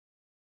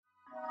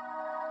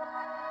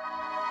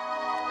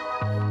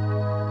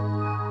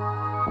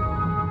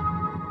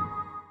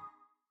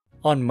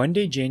On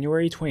Monday,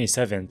 January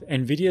 27th,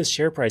 Nvidia's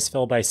share price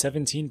fell by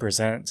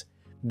 17%.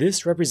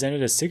 This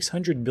represented a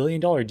 $600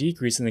 billion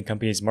decrease in the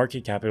company's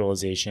market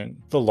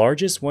capitalization, the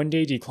largest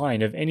one-day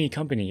decline of any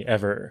company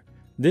ever.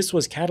 This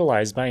was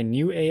catalyzed by a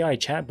new AI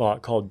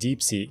chatbot called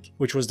DeepSeek,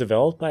 which was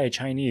developed by a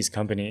Chinese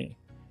company.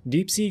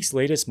 DeepSeek's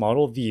latest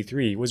model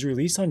V3 was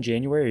released on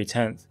January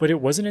 10th, but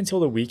it wasn't until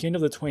the weekend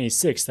of the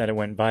 26th that it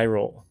went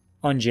viral.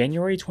 On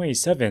January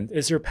 27th,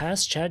 it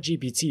surpassed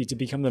ChatGPT to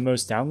become the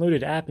most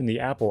downloaded app in the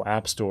Apple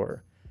App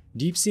Store.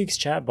 DeepSeek's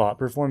chatbot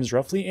performs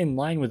roughly in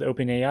line with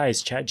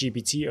OpenAI's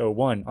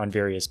ChatGPT-o1 on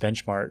various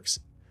benchmarks.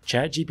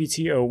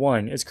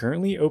 ChatGPT-o1 is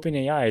currently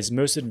OpenAI's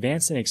most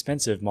advanced and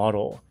expensive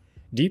model.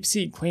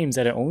 DeepSeek claims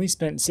that it only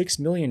spent $6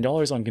 million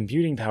on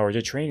computing power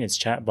to train its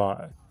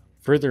chatbot.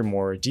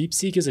 Furthermore,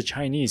 DeepSeek is a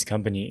Chinese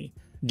company.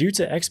 Due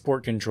to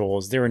export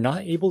controls, they were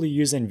not able to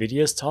use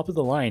Nvidia's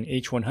top-of-the-line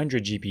H100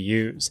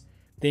 GPUs.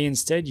 They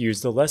instead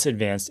used the less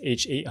advanced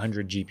H800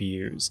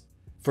 GPUs.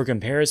 For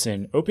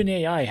comparison,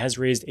 OpenAI has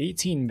raised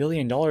 $18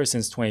 billion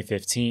since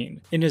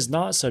 2015 and is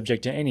not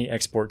subject to any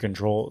export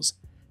controls.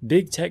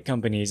 Big tech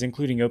companies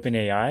including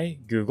OpenAI,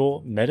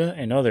 Google, Meta,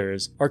 and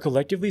others are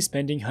collectively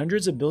spending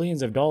hundreds of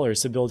billions of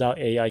dollars to build out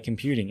AI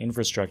computing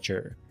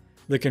infrastructure.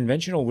 The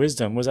conventional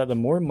wisdom was that the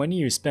more money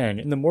you spend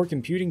and the more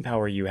computing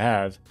power you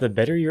have, the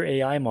better your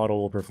AI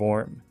model will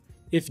perform.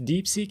 If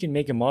DeepSeek can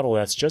make a model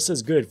that's just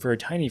as good for a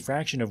tiny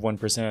fraction of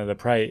 1% of the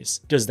price,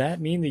 does that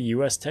mean the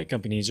US tech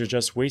companies are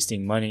just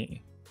wasting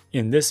money?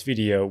 In this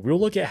video, we'll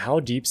look at how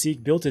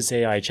DeepSeek built its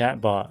AI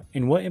chatbot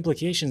and what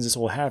implications this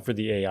will have for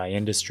the AI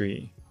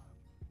industry.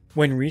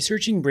 When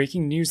researching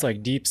breaking news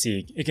like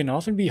DeepSeek, it can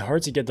often be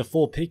hard to get the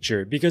full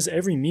picture because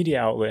every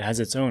media outlet has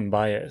its own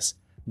bias.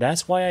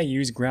 That's why I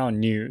use Ground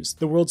News,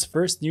 the world's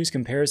first news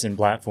comparison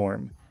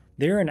platform.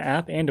 They're an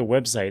app and a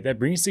website that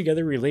brings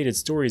together related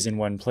stories in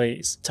one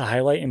place to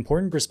highlight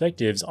important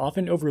perspectives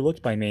often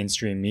overlooked by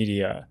mainstream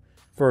media.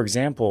 For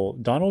example,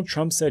 Donald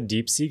Trump said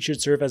DeepSeek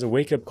should serve as a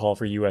wake-up call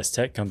for US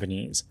tech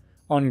companies.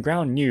 On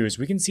Ground News,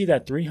 we can see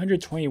that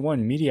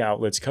 321 media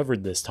outlets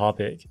covered this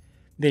topic.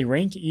 They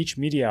rank each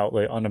media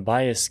outlet on a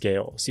bias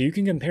scale, so you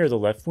can compare the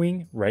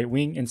left-wing,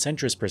 right-wing, and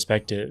centrist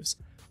perspectives.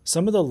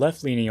 Some of the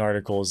left-leaning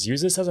articles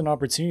use this as an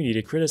opportunity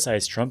to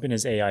criticize Trump and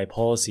his AI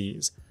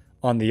policies.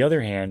 On the other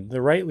hand, the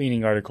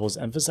right-leaning articles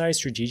emphasize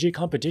strategic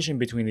competition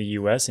between the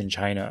US and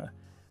China.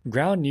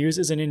 Ground News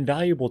is an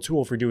invaluable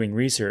tool for doing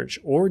research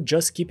or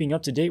just keeping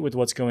up to date with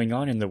what's going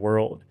on in the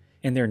world,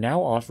 and they're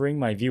now offering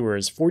my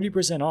viewers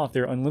 40% off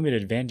their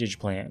unlimited Vantage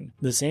plan,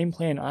 the same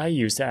plan I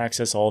use to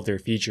access all of their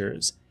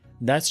features.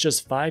 That's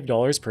just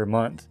 $5 per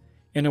month.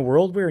 In a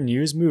world where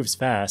news moves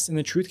fast and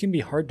the truth can be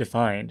hard to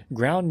find,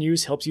 Ground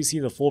News helps you see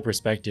the full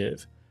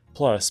perspective.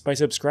 Plus, by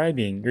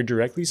subscribing, you're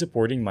directly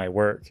supporting my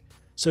work.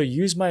 So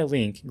use my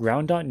link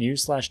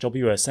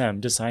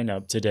ground.news/WSM to sign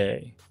up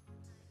today.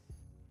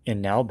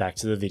 And now back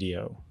to the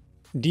video.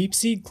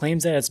 DeepSeek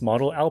claims that its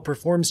model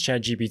outperforms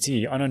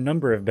ChatGPT on a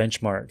number of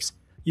benchmarks.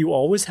 You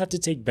always have to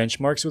take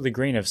benchmarks with a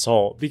grain of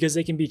salt because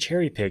they can be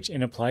cherry-picked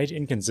and applied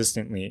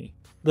inconsistently.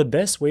 The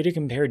best way to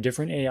compare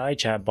different AI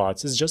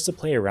chatbots is just to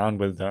play around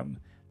with them.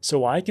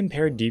 So I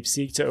compared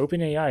DeepSeek to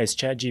OpenAI's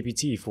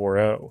ChatGPT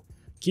 4o.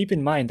 Keep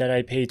in mind that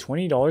I pay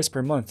 $20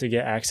 per month to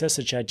get access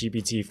to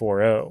ChatGPT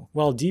 4o,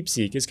 while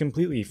DeepSeek is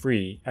completely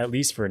free, at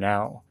least for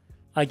now.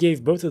 I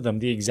gave both of them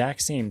the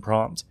exact same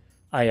prompt.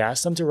 I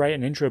asked them to write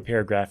an intro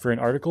paragraph for an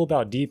article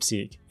about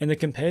DeepSeek and the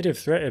competitive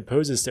threat it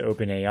poses to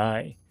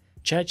OpenAI.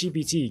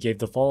 ChatGPT gave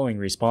the following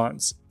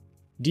response.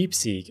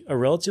 DeepSeek, a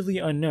relatively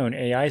unknown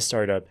AI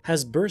startup,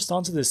 has burst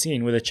onto the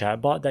scene with a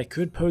chatbot that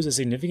could pose a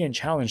significant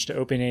challenge to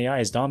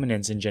OpenAI's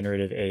dominance in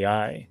generative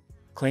AI.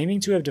 Claiming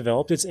to have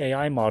developed its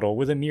AI model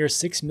with a mere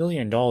 $6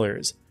 million,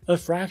 a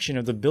fraction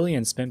of the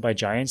billions spent by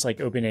giants like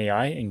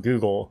OpenAI and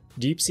Google,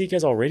 DeepSeek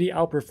has already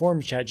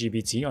outperformed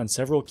ChatGPT on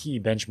several key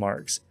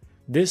benchmarks.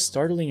 This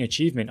startling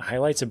achievement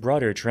highlights a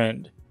broader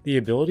trend: the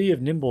ability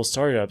of nimble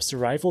startups to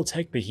rival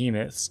tech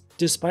behemoths,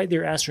 despite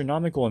their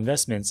astronomical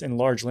investments in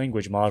large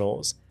language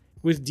models.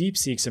 With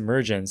DeepSeek's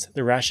emergence,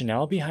 the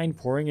rationale behind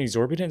pouring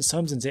exorbitant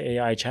sums into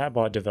AI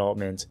chatbot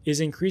development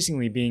is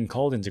increasingly being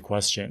called into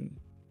question.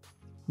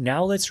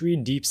 Now let's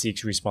read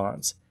DeepSeek's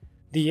response.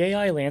 The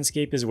AI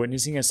landscape is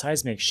witnessing a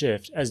seismic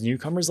shift as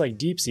newcomers like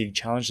DeepSeek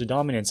challenge the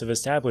dominance of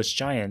established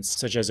giants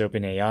such as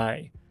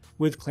OpenAI.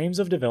 With claims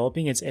of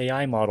developing its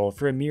AI model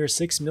for a mere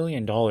 $6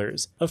 million,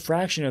 a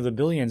fraction of the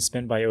billions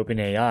spent by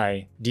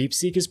OpenAI,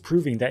 DeepSeek is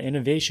proving that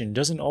innovation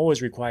doesn't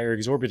always require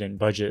exorbitant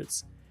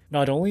budgets.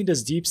 Not only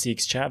does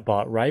DeepSeek's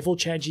chatbot rival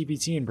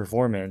ChatGPT in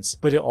performance,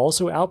 but it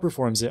also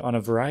outperforms it on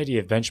a variety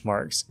of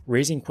benchmarks,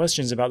 raising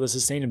questions about the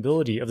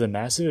sustainability of the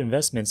massive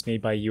investments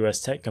made by US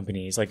tech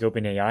companies like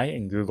OpenAI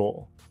and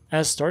Google.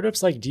 As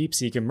startups like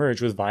DeepSeek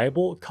emerge with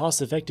viable,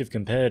 cost-effective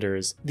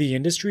competitors, the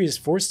industry is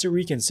forced to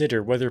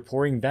reconsider whether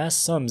pouring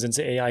vast sums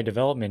into AI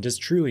development is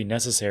truly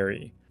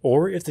necessary,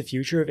 or if the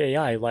future of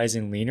AI lies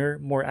in leaner,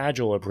 more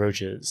agile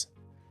approaches.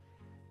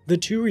 The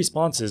two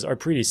responses are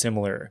pretty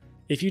similar.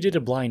 If you did a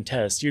blind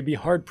test, you'd be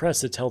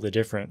hard-pressed to tell the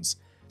difference.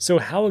 So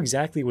how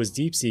exactly was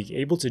DeepSeek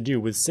able to do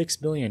with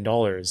 $6 billion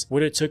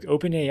what it took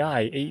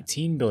OpenAI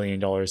 $18 billion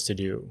to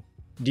do?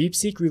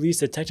 DeepSeek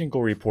released a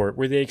technical report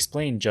where they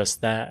explained just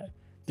that.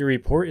 The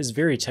report is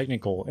very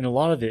technical, and a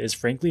lot of it is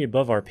frankly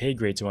above our pay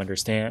grade to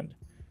understand.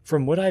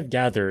 From what I've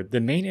gathered, the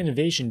main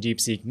innovation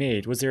DeepSeek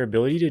made was their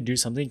ability to do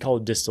something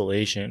called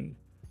distillation.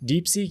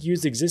 DeepSeek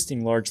used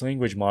existing large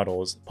language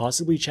models,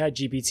 possibly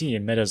ChatGPT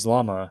and Meta's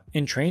Llama,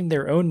 and trained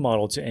their own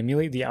model to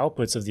emulate the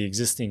outputs of the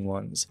existing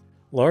ones.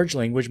 Large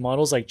language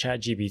models like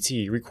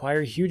ChatGPT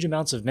require huge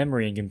amounts of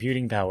memory and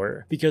computing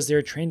power because they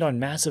are trained on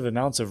massive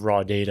amounts of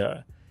raw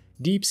data.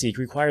 DeepSeek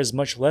requires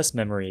much less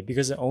memory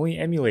because it only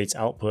emulates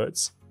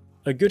outputs.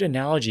 A good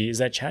analogy is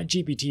that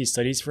ChatGPT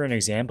studies for an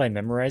exam by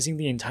memorizing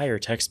the entire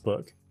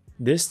textbook.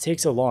 This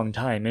takes a long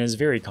time and is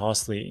very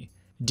costly.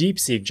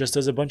 DeepSeek just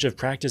does a bunch of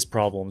practice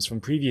problems from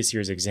previous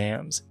year's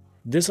exams.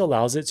 This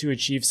allows it to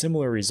achieve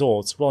similar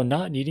results while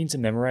not needing to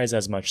memorize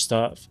as much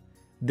stuff.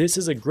 This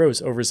is a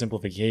gross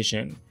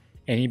oversimplification.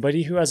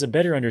 Anybody who has a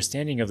better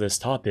understanding of this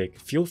topic,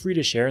 feel free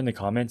to share in the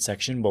comments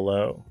section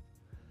below.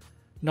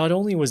 Not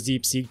only was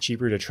DeepSeek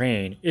cheaper to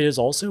train, it is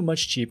also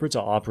much cheaper to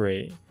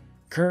operate.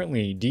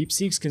 Currently,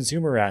 DeepSeek's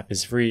consumer app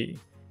is free,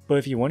 but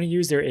if you want to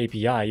use their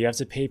API, you have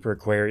to pay per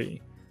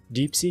query.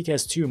 DeepSeek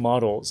has two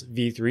models,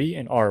 V3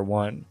 and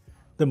R1.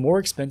 The more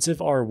expensive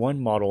R1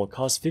 model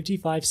costs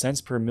 55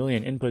 cents per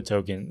million input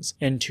tokens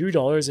and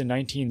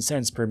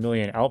 $2.19 per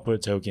million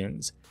output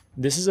tokens.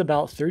 This is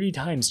about 30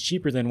 times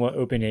cheaper than what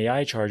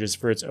OpenAI charges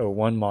for its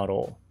O1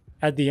 model.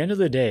 At the end of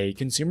the day,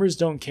 consumers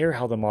don't care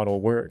how the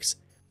model works.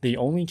 They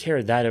only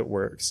care that it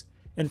works.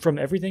 And from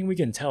everything we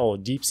can tell,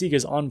 DeepSeek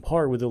is on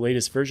par with the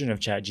latest version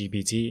of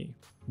ChatGPT.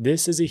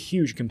 This is a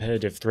huge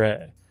competitive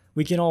threat.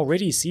 We can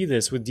already see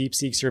this with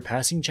DeepSeek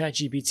surpassing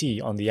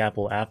ChatGPT on the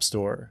Apple App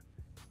Store.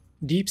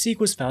 DeepSeek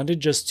was founded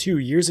just 2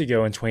 years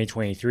ago in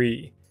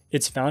 2023.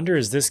 Its founder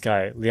is this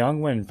guy, Liang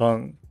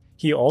Wenfeng.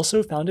 He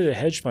also founded a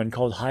hedge fund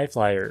called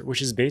Highflyer,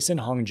 which is based in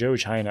Hangzhou,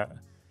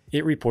 China.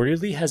 It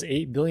reportedly has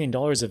 $8 billion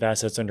of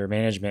assets under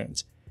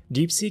management.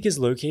 DeepSeek is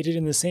located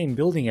in the same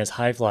building as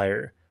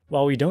Highflyer.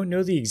 While we don't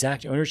know the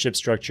exact ownership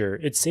structure,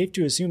 it's safe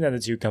to assume that the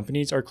two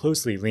companies are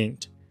closely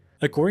linked.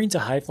 According to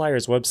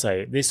Highflyer's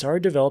website, they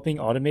started developing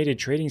automated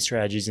trading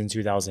strategies in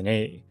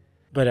 2008.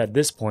 But at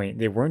this point,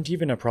 they weren't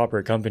even a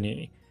proper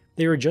company.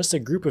 They were just a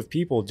group of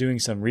people doing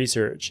some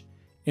research.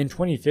 In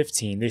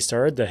 2015, they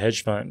started the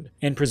hedge fund,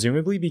 and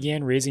presumably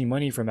began raising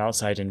money from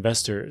outside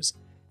investors.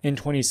 In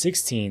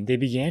 2016, they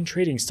began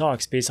trading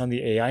stocks based on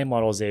the AI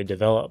models they had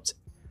developed.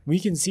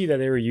 We can see that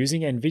they were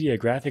using NVIDIA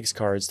graphics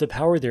cards to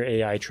power their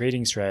AI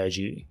trading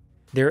strategy.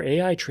 Their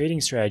AI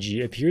trading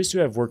strategy appears to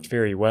have worked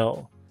very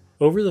well.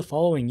 Over the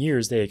following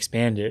years, they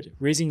expanded,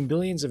 raising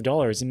billions of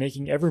dollars and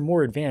making ever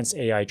more advanced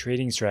AI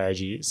trading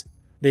strategies.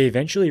 They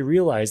eventually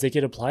realized they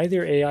could apply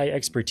their AI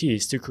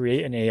expertise to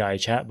create an AI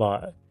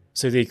chatbot.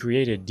 So they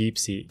created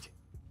DeepSeek.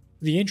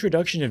 The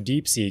introduction of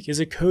DeepSeek is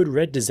a code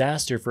red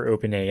disaster for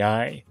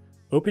OpenAI.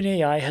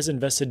 OpenAI has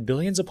invested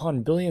billions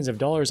upon billions of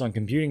dollars on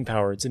computing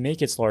power to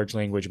make its large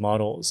language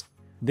models.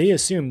 They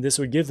assumed this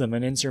would give them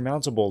an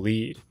insurmountable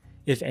lead.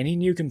 If any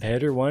new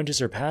competitor wanted to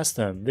surpass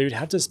them, they would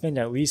have to spend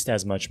at least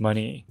as much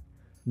money.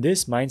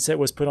 This mindset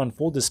was put on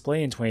full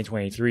display in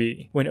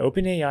 2023, when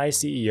OpenAI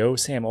CEO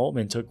Sam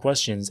Altman took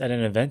questions at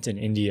an event in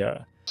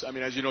India.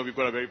 As you know, we've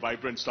got a very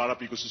vibrant startup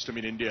ecosystem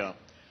in India.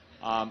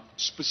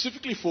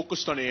 Specifically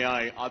focused on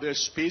AI, are there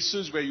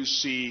spaces where you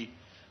see,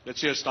 let's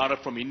say, a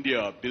startup from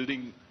India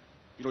building,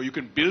 you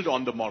can build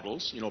on the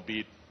models, be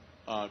it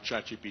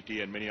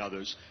ChatGPT and many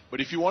others.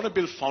 But if you want to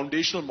build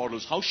foundational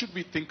models, how should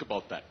we think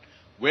about that?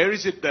 Where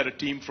is it that a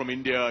team from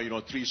India,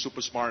 3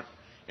 super smart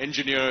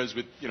engineers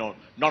with,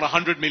 not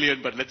 100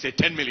 million, but let's say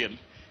 10 million,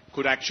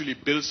 could actually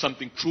build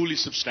something truly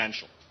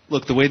substantial?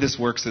 Look, the way this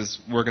works is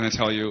we're going to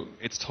tell you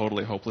it's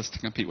totally hopeless to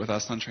compete with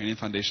us on training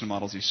foundation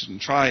models. You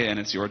shouldn't try, and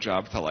it's your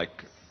job to,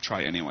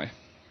 try anyway.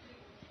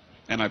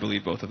 And I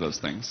believe both of those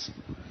things.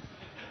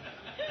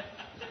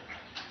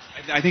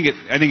 I think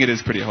it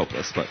is pretty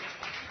hopeless, but...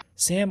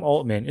 Sam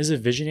Altman is a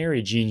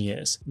visionary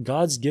genius,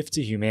 God's gift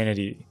to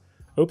humanity.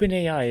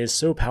 OpenAI is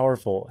so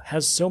powerful,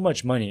 has so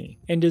much money,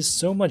 and is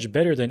so much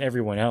better than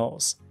everyone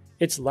else.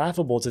 It's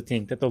laughable to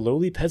think that the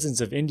lowly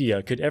peasants of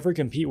India could ever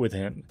compete with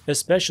him,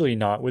 especially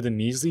not with a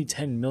measly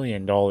 $10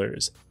 million.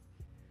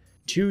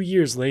 2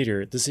 years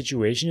later, the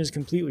situation is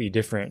completely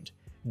different.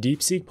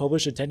 DeepSeek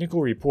published a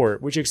technical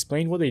report which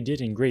explained what they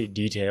did in great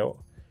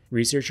detail.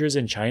 Researchers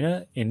in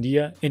China,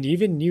 India, and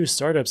even new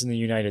startups in the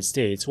United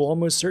States will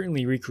almost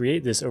certainly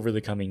recreate this over the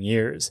coming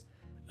years.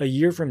 A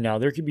year from now,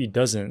 there could be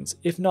dozens,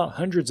 if not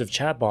hundreds of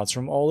chatbots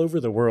from all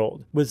over the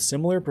world, with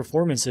similar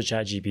performance to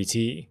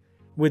ChatGPT.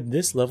 With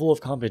this level of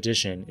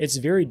competition, it's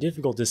very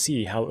difficult to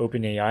see how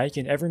OpenAI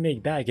can ever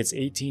make back its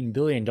 $18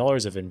 billion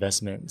of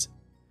investment.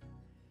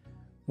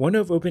 One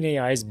of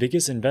OpenAI's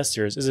biggest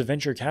investors is a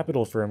venture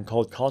capital firm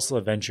called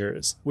Khosla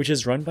Ventures, which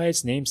is run by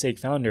its namesake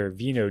founder,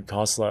 Vinod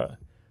Khosla.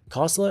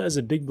 Khosla is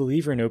a big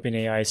believer in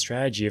OpenAI's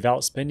strategy of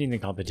outspending the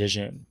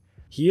competition.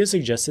 He has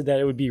suggested that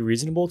it would be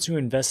reasonable to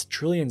invest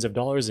trillions of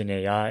dollars in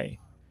AI.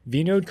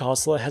 Vinod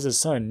Khosla has a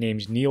son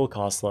named Neil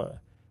Khosla.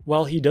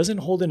 While he doesn't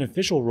hold an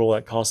official role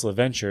at Khosla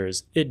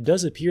Ventures, it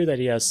does appear that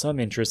he has some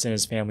interest in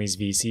his family's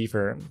VC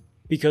firm.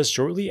 Because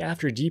shortly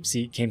after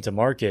DeepSeek came to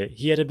market,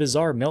 he had a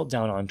bizarre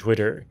meltdown on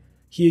Twitter.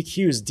 He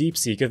accused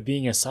DeepSeek of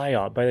being a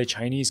psyop by the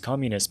Chinese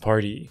Communist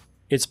Party.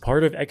 It's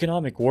part of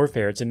economic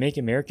warfare to make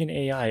American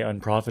AI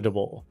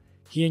unprofitable.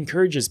 He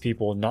encourages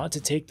people not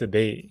to take the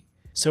bait.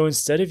 So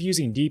instead of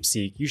using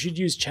DeepSeek, you should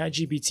use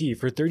ChatGPT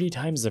for 30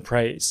 times the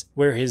price,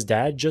 where his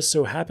dad just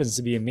so happens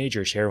to be a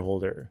major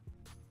shareholder.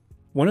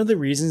 One of the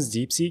reasons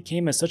DeepSeek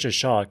came as such a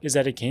shock is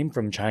that it came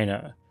from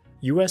China.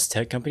 US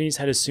tech companies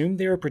had assumed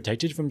they were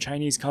protected from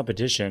Chinese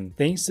competition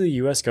thanks to the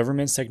US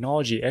government's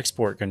technology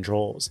export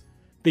controls.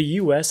 The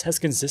US has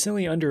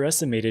consistently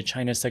underestimated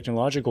China's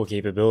technological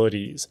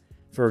capabilities.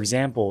 For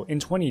example, in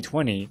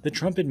 2020, the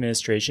Trump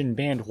administration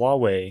banned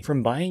Huawei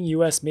from buying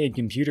US-made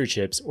computer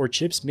chips or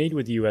chips made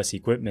with US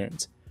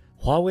equipment.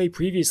 Huawei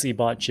previously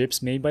bought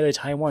chips made by the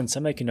Taiwan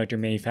Semiconductor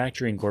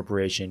Manufacturing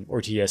Corporation,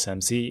 or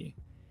TSMC.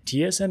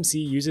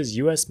 TSMC uses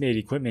US-made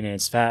equipment in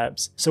its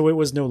fabs, so it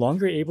was no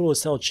longer able to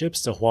sell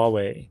chips to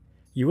Huawei.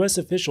 US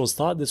officials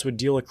thought this would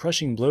deal a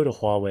crushing blow to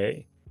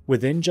Huawei.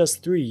 Within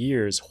just 3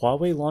 years,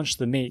 Huawei launched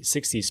the Mate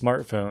 60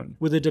 smartphone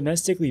with a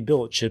domestically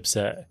built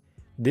chipset.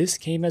 This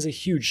came as a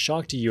huge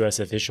shock to US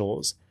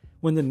officials.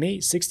 When the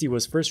Mate 60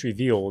 was first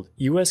revealed,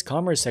 US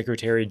Commerce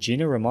Secretary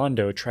Gina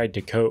Raimondo tried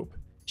to cope.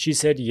 She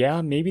said,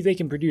 yeah, maybe they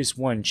can produce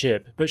one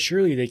chip, but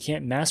surely they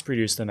can't mass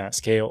produce them at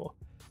scale.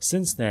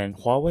 Since then,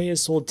 Huawei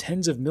has sold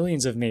tens of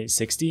millions of Mate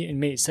 60 and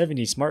Mate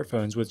 70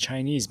 smartphones with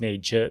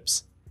Chinese-made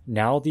chips.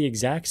 Now the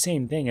exact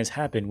same thing has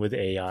happened with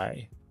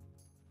AI.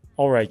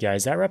 Alright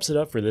guys, that wraps it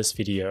up for this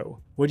video.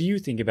 What do you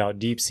think about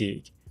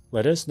DeepSeek?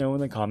 Let us know in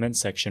the comments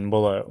section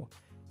below.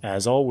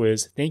 As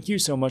always, thank you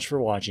so much for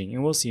watching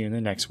and we'll see you in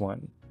the next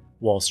one.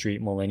 Wall Street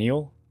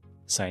Millennial,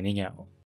 signing out.